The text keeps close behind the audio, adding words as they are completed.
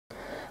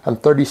I'm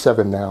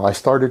 37 now. I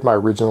started my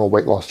original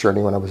weight loss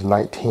journey when I was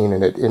 19,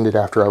 and it ended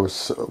after I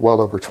was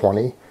well over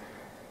 20.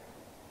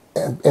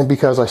 And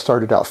because I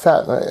started out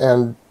fat,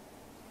 and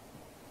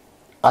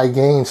I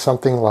gained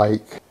something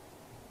like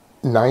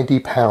 90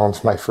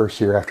 pounds my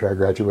first year after I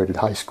graduated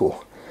high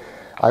school.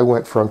 I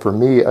went from, for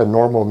me, a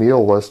normal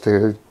meal was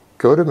to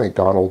go to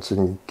McDonald's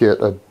and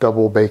get a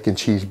double bacon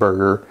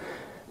cheeseburger,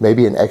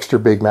 maybe an extra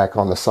Big Mac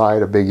on the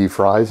side, a Biggie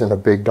fries, and a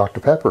big Dr.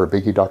 Pepper, a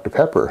Biggie Dr.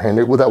 Pepper. And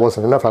that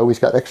wasn't enough. I always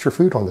got extra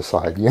food on the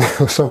side,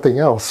 something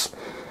else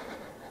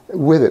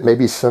with it,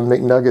 maybe some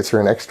McNuggets or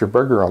an extra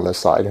burger on the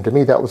side. And to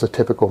me, that was a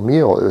typical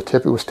meal.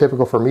 It was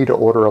typical for me to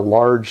order a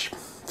large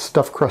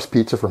stuffed crust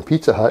pizza from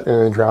Pizza Hut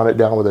and then drown it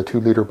down with a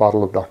 2-liter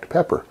bottle of Dr.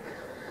 Pepper.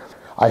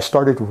 I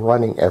started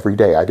running every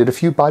day. I did a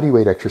few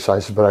bodyweight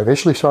exercises, but I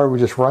initially started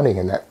with just running.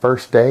 And that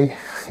first day,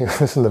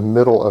 it was in the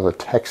middle of a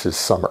Texas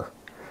summer.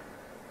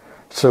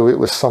 So it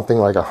was something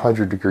like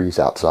 100 degrees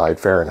outside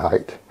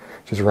Fahrenheit,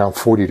 which is around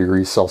 40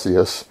 degrees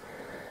Celsius.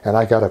 And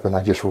I got up and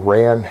I just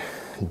ran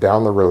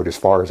down the road as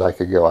far as I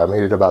could go. I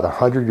made it about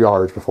 100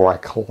 yards before I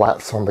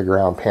collapsed on the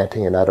ground,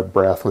 panting and out of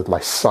breath, with my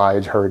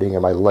sides hurting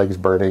and my legs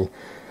burning.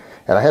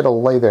 And I had to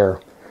lay there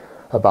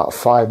about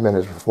 5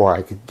 minutes before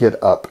I could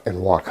get up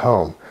and walk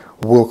home.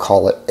 We'll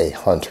call it a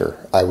hunter.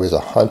 I was a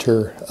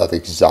hunter of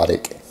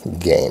exotic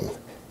game,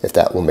 if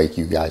that will make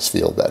you guys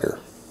feel better.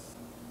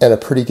 And a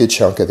pretty good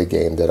chunk of the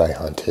game that I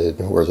hunted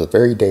was a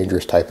very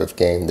dangerous type of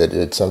game that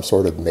did some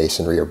sort of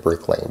masonry or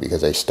bricklaying,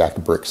 because they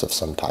stacked bricks of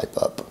some type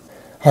up.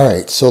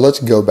 Alright, so let's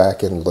go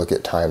back and look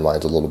at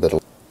timelines a little bit.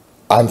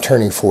 I'm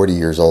turning 40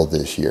 years old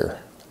this year.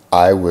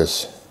 I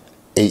was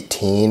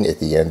 18 at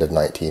the end of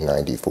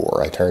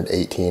 1994. I turned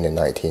 18 in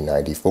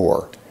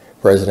 1994.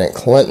 President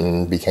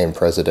Clinton became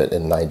president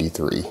in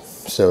 93.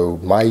 So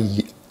my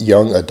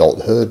young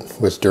adulthood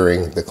was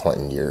during the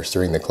Clinton years,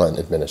 during the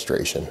Clinton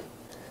administration.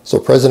 So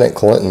President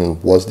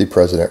Clinton was the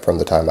president from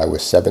the time I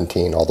was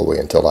 17 all the way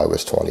until I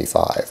was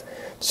 25.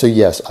 So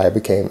yes, I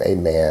became a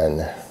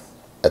man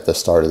at the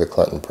start of the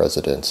Clinton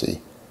presidency.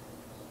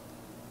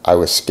 I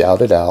was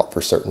scouted out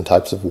for certain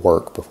types of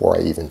work before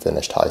I even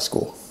finished high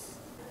school.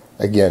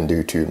 Again,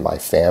 due to my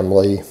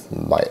family,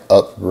 my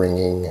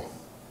upbringing,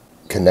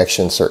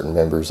 connections certain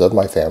members of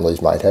my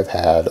families might have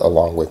had,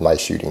 along with my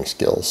shooting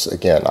skills.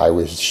 Again, I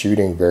was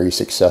shooting very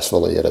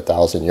successfully at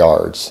 1,000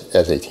 yards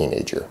as a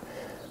teenager,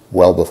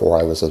 well before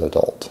I was an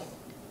adult,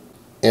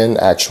 in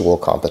actual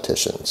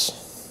competitions.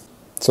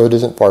 So it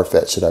isn't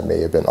far-fetched that I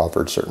may have been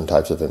offered certain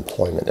types of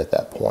employment at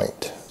that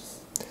point.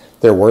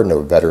 There were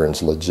no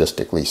veterans,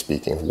 logistically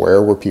speaking.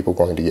 Where were people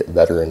going to get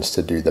veterans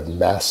to do the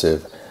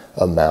massive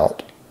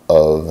amount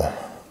of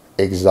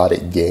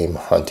exotic game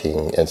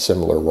hunting and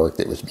similar work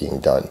that was being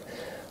done?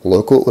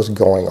 Look what was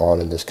going on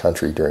in this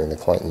country during the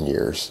Clinton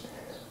years.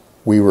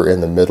 We were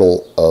in the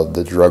middle of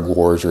the drug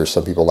wars, or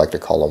some people like to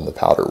call them the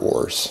powder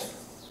wars.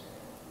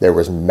 There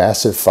was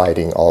massive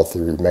fighting all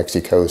through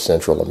Mexico,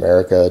 Central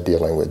America,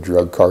 dealing with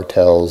drug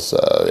cartels,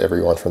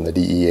 everyone from the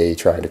DEA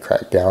trying to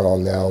crack down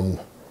on them.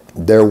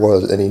 There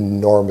was an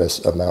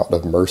enormous amount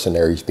of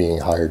mercenaries being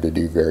hired to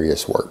do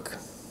various work.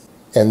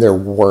 And there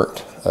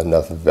weren't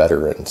enough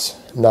veterans,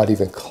 not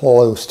even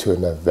close to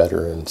enough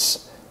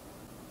veterans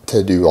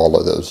to do all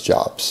of those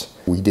jobs.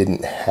 We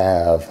didn't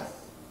have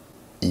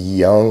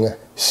young,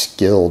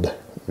 skilled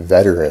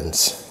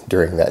veterans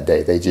during that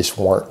day. They just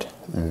weren't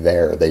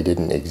there. They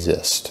didn't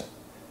exist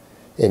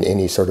in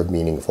any sort of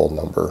meaningful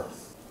number.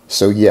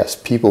 So yes,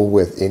 people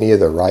with any of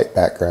the right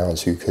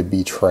backgrounds who could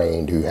be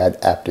trained, who had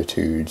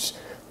aptitudes,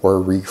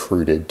 were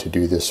recruited to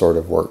do this sort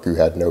of work, who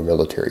had no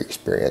military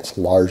experience.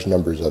 Large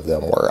numbers of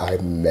them were. I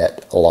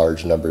met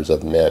large numbers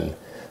of men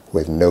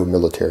with no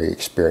military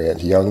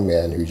experience, young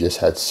men who just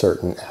had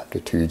certain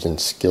aptitudes and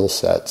skill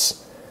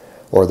sets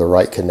or the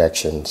right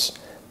connections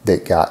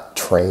that got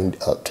trained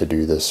up to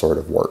do this sort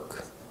of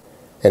work.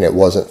 And it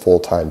wasn't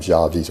full-time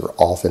jobs. These were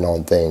off and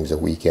on things, a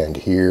weekend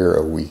here,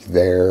 a week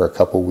there, a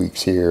couple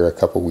weeks here, a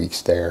couple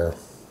weeks there,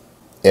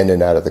 in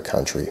and out of the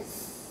country.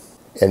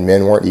 And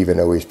men weren't even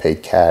always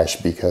paid cash,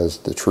 because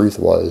the truth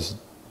was,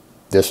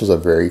 this was a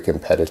very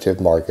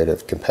competitive market, a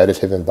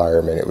competitive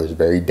environment. It was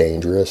very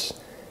dangerous.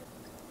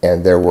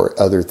 And there were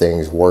other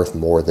things worth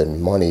more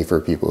than money for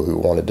people who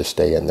wanted to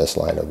stay in this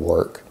line of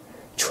work.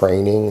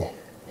 Training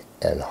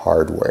and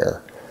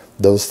hardware.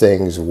 Those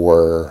things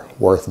were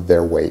worth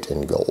their weight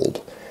in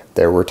gold.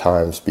 There were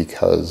times,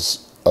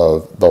 because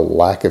of the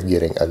lack of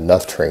getting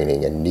enough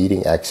training and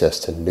needing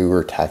access to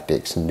newer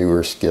tactics,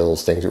 newer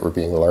skills, things that were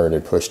being learned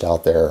and pushed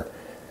out there,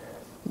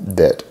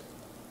 that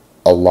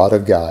a lot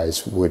of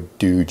guys would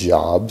do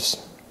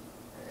jobs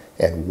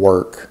and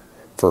work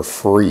for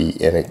free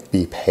and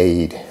be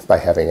paid by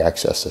having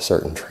access to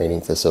certain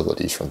training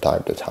facilities from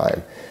time to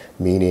time.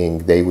 Meaning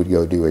they would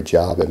go do a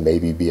job and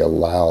maybe be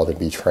allowed to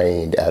be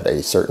trained at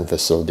a certain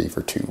facility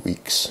for 2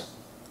 weeks.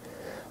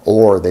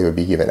 Or they would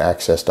be given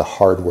access to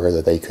hardware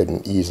that they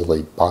couldn't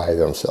easily buy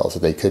themselves.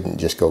 They couldn't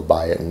just go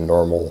buy it in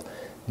normal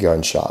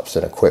gun shops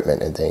and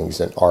equipment and things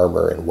and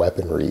armor and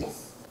weaponry.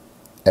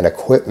 and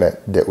equipment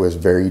that was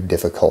very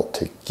difficult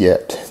to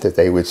get, that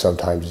they would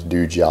sometimes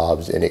do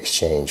jobs in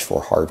exchange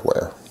for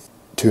hardware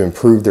to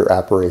improve their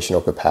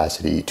operational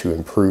capacity, to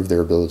improve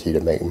their ability to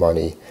make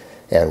money.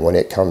 And when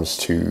it comes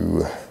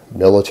to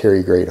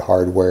military grade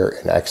hardware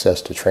and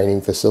access to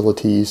training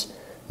facilities,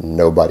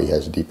 nobody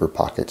has deeper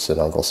pockets than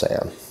Uncle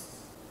Sam.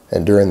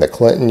 And during the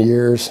Clinton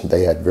years,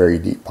 they had very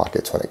deep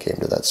pockets when it came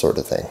to that sort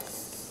of thing.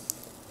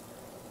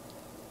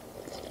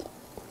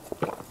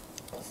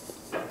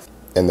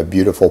 And the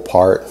beautiful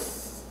part,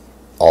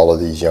 all of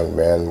these young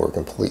men were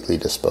completely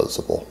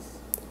disposable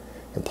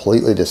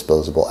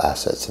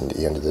assets at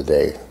the end of the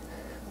day.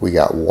 We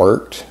got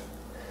worked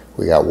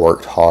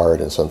hard,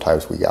 and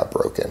sometimes we got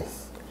broken.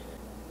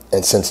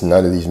 And since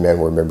none of these men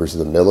were members of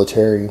the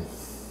military,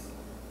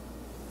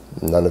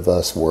 none of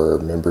us were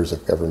members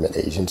of government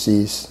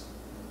agencies,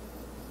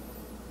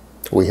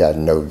 we had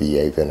no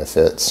VA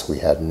benefits, we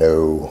had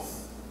no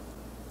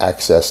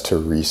access to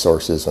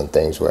resources when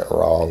things went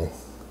wrong,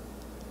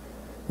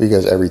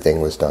 because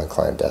everything was done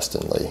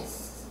clandestinely.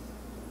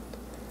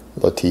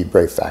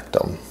 Latibre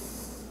factum.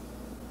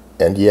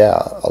 And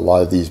yeah, a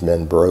lot of these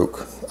men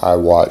broke. I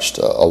watched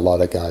a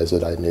lot of guys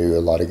that I knew, a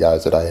lot of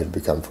guys that I had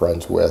become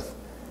friends with,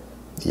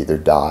 either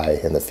die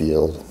in the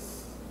field,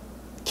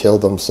 kill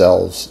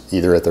themselves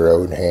either at their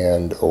own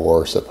hand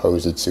or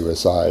supposed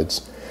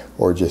suicides,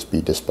 or just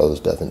be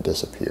disposed of and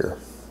disappear.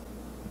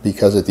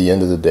 Because at the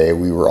end of the day,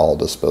 we were all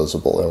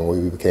disposable, and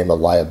when we became a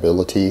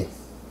liability,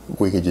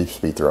 we could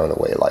just be thrown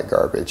away like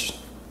garbage.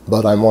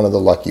 But I'm one of the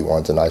lucky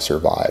ones, and I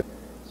survived.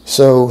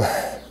 So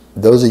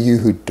those of you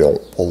who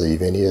don't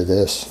believe any of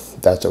this,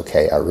 that's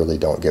okay. I really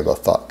don't give a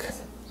fuck.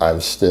 I'm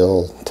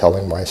still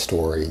telling my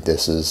story.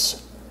 This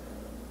is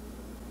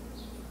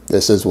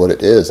what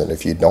it is. And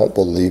if you don't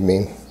believe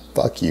me,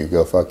 fuck you.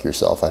 Go fuck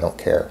yourself. I don't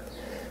care.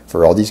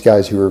 For all these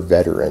guys who are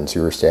veterans,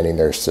 who are standing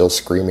there still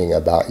screaming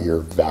about your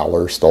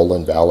valor,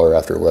 stolen valor,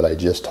 after what I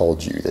just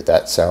told you,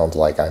 that sounds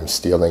like I'm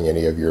stealing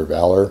any of your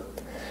valor,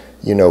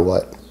 you know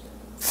what?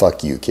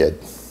 Fuck you, kid.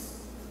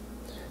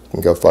 You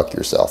can go fuck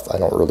yourself. I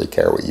don't really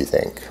care what you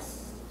think.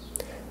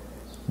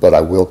 But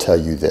I will tell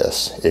you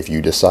this. If you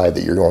decide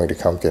that you're going to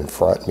come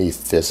confront me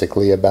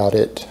physically about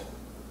it,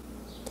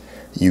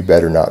 you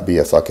better not be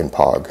a fucking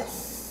pog.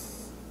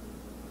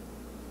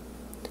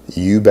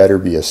 You better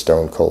be a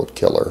stone cold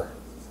killer.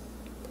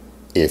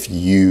 If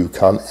you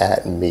come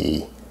at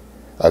me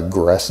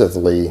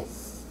aggressively,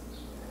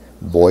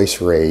 voice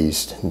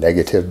raised,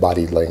 negative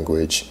body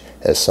language,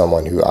 as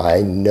someone who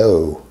I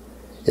know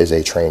is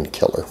a trained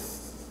killer.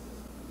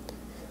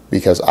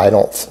 Because I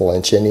don't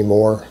flinch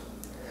anymore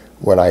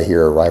when I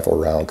hear a rifle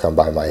round come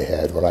by my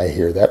head. When I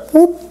hear that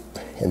whoop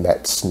and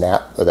that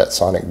snap of that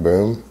sonic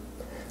boom,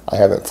 I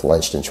haven't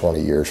flinched in 20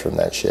 years from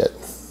that shit.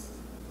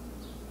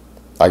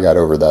 I got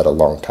over that a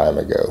long time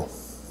ago.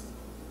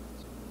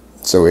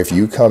 So if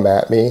you come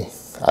at me,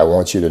 I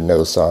want you to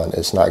know, son,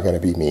 it's not going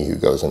to be me who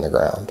goes in the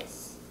ground.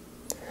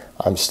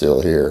 I'm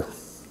still here.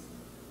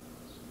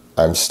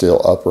 I'm still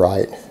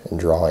upright and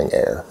drawing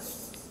air.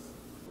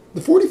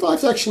 The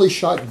 45's actually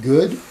shot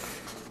good.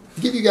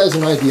 To give you guys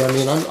an idea, I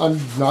mean, I'm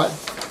not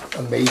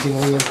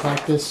amazingly in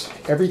practice.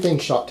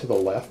 Everything's shot to the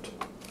left,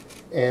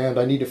 and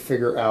I need to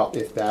figure out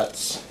if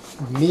that's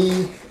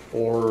me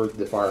or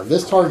the firearm.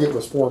 This target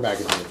was 4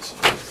 magazines.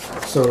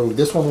 So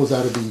this one was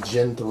out of the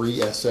Gen 3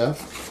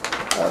 SF.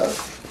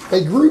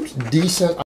 They grouped decent.